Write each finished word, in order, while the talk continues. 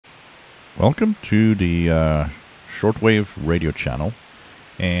Welcome to the shortwave radio channel,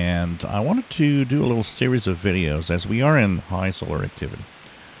 and I wanted to do a little series of videos as we are in high solar activity.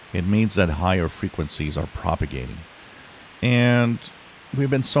 It means that higher frequencies are propagating, and we've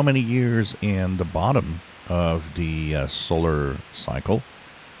been so many years in the bottom of the solar cycle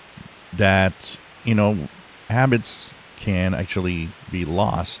that, habits can actually be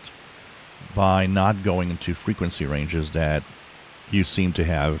lost by not going into frequency ranges that you seem to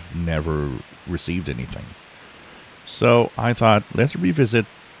have never received anything. So I thought, let's revisit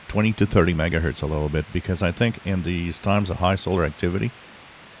 20 to 30 megahertz a little bit, because I think in these times of high solar activity,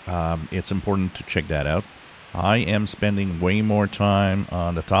 it's important to check that out. I am spending way more time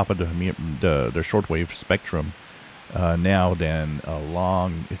on the top of the shortwave spectrum now than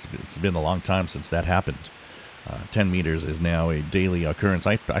it's been a long time since that happened. 10 meters is now a daily occurrence.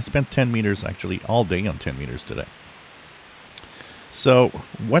 I spent 10 meters actually all day on 10 meters today. So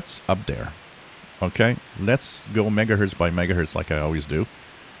what's up there? Okay, let's go megahertz by megahertz like I always do.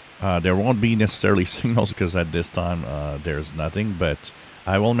 There won't be necessarily signals because at this time there's nothing, but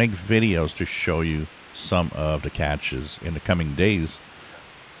I will make videos to show you some of the kHz in the coming days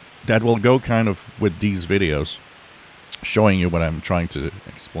that will go kind of with these videos, showing you what I'm trying to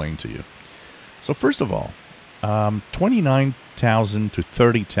explain to you. So first of all, 29,000 to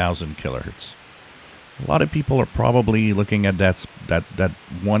 30,000 kilohertz. A lot of people are probably looking at that 1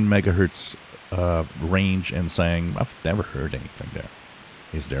 megahertz range and saying, I've never heard anything there.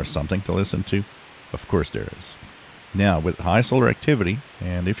 Is there something to listen to? Of course there is. Now, with high solar activity,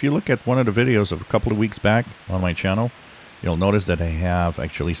 and if you look at one of the videos of a couple of weeks back on my channel, you'll notice that I have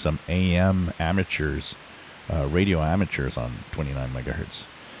actually some AM amateurs, radio amateurs on 29 megahertz.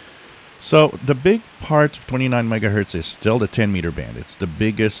 So the big part of 29 megahertz is still the 10 meter band. It's the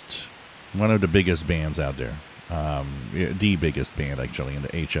biggest, one of the biggest bands out there. The biggest band actually in the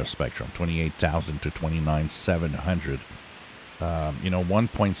HF spectrum, 28,000 to 29,700.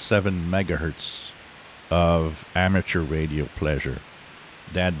 1.7 megahertz of amateur radio pleasure.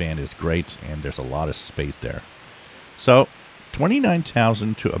 That band is great, and there's a lot of space there. So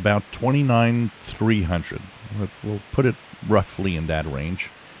 29,000 to about 29,300. We'll put it roughly in that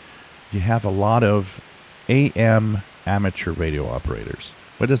range. You have a lot of AM amateur radio operators.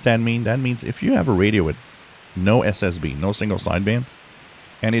 What does that mean? That means if you have a radio with no SSB, no single sideband,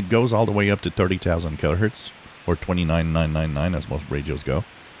 and it goes all the way up to 30,000 kilohertz, or 29,999 as most radios go,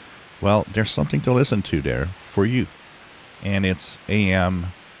 well, there's something to listen to there for you. And it's AM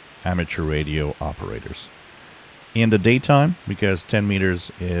amateur radio operators. In the daytime, because 10 meters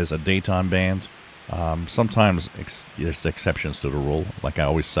is a daytime band, sometimes there's exceptions to the rule, like I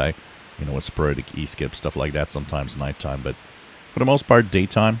always say, a sporadic E-skip, stuff like that, sometimes nighttime, but for the most part,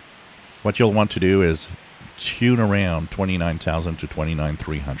 daytime. What you'll want to do is tune around 29,000 to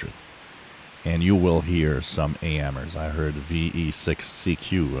 29,300, and you will hear some AMers. I heard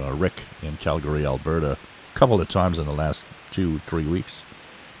VE6CQ, Rick in Calgary, Alberta, a couple of times in the last 2-3 weeks,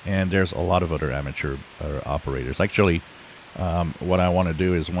 and there's a lot of other amateur operators. Actually, what I want to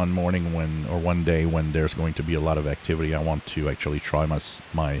do is one day when there's going to be a lot of activity, I want to actually try my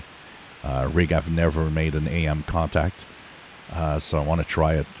rig. I've never made an AM contact, so I want to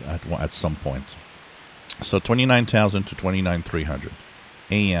try it at some point. So 29,000 to 29,300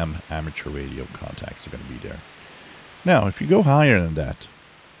 AM amateur radio contacts are going to be there. Now, if you go higher than that,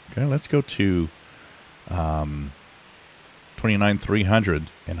 okay, let's go to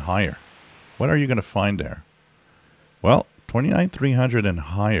 29,300 and higher. What are you going to find there? Well, 29,300 and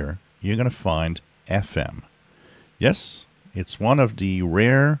higher, you're going to find FM. Yes, it's one of the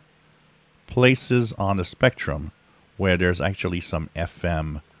rare places on the spectrum where there's actually some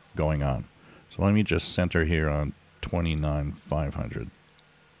FM going on. So let me just center here on 29,500.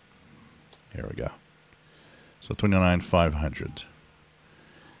 Here we go. So 29,500.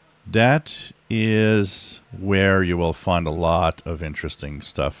 That is where you will find a lot of interesting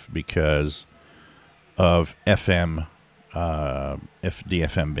stuff because of FM, the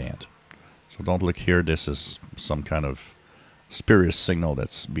FM band. So don't look here. This is some kind of spurious signal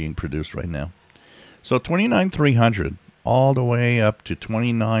that's being produced right now. So 29,300 all the way up to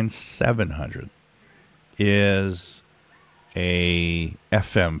 29,700 is a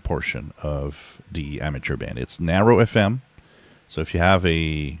FM portion of the amateur band. It's narrow FM. So if you have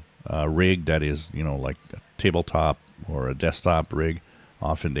a rig that is, like a tabletop or a desktop rig,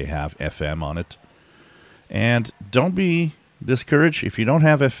 often they have FM on it. And don't be discouraged if you don't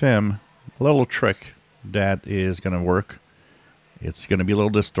have FM. A little trick that is going to work. It's going to be a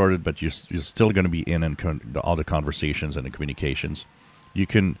little distorted, but you're still going to be in all the conversations and the communications. You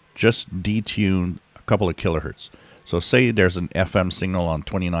can just detune a couple of kilohertz. So say there's an FM signal on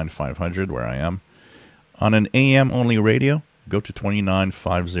 29500 where I am. On an AM only radio, go to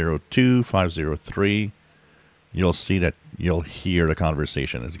 29502, 503. You'll see that you'll hear the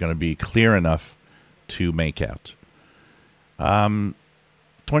conversation. It's going to be clear enough to make out.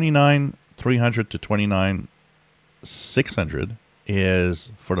 29300 to 29600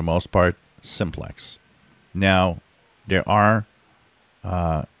 is, for the most part, simplex. Now, there are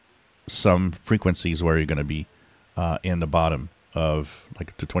some frequencies where you're going to be in the bottom of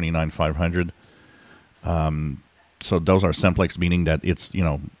like to 29500. So those are simplex, meaning that it's,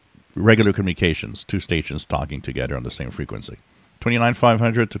 regular communications, two stations talking together on the same frequency.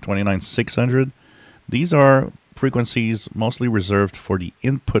 29500 to 29600, these are frequencies mostly reserved for the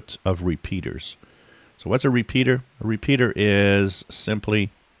input of repeaters. So what's a repeater? A repeater is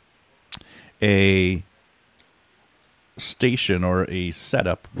simply a station or a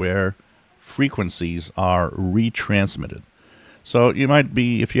setup where frequencies are retransmitted. So you might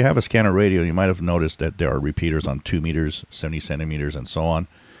be, if you have a scanner radio, you might have noticed that there are repeaters on 2 meters, 70 centimeters, and so on.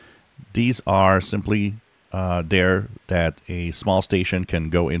 These are simply there that a small station can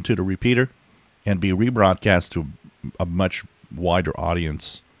go into the repeater and be rebroadcast to a much wider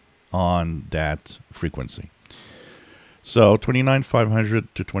audience on that frequency. So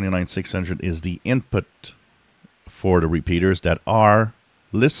 29500 to 29600 is the input for the repeaters that are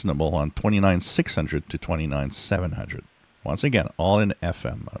listenable on 29600 to 29700. Once again, all in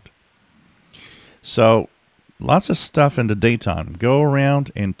FM mode. So lots of stuff in the daytime. Go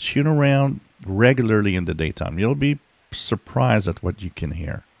around and tune around regularly in the daytime. You'll be surprised at what you can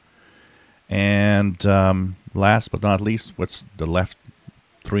hear. And last but not least, what's the left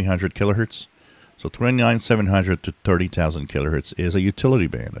 300 kilohertz? So 29700 to 30,000 kilohertz is a utility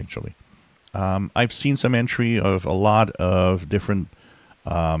band, actually. I've seen some entry of a lot of different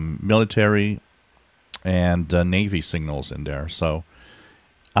military and Navy signals in there. So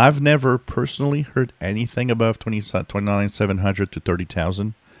I've never personally heard anything above 29700 to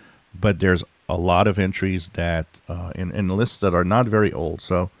 30,000, but there's a lot of entries that in lists that are not very old.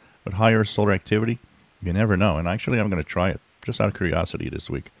 So with higher solar activity, you never know. And actually, I'm going to try it just out of curiosity this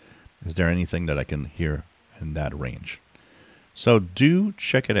week. Is there anything that I can hear in that range? So do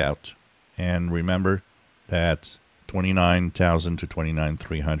check it out. And remember that 29,000 to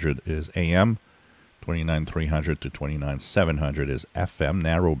 29,300 is AM. 29,300 to 29,700 is FM,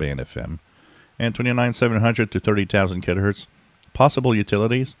 narrowband FM. And 29,700 to 30,000 kilohertz, possible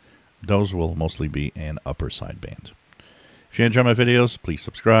utilities, those will mostly be an upper sideband. If you enjoy my videos, please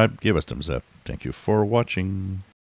subscribe, give us thumbs up. Thank you for watching.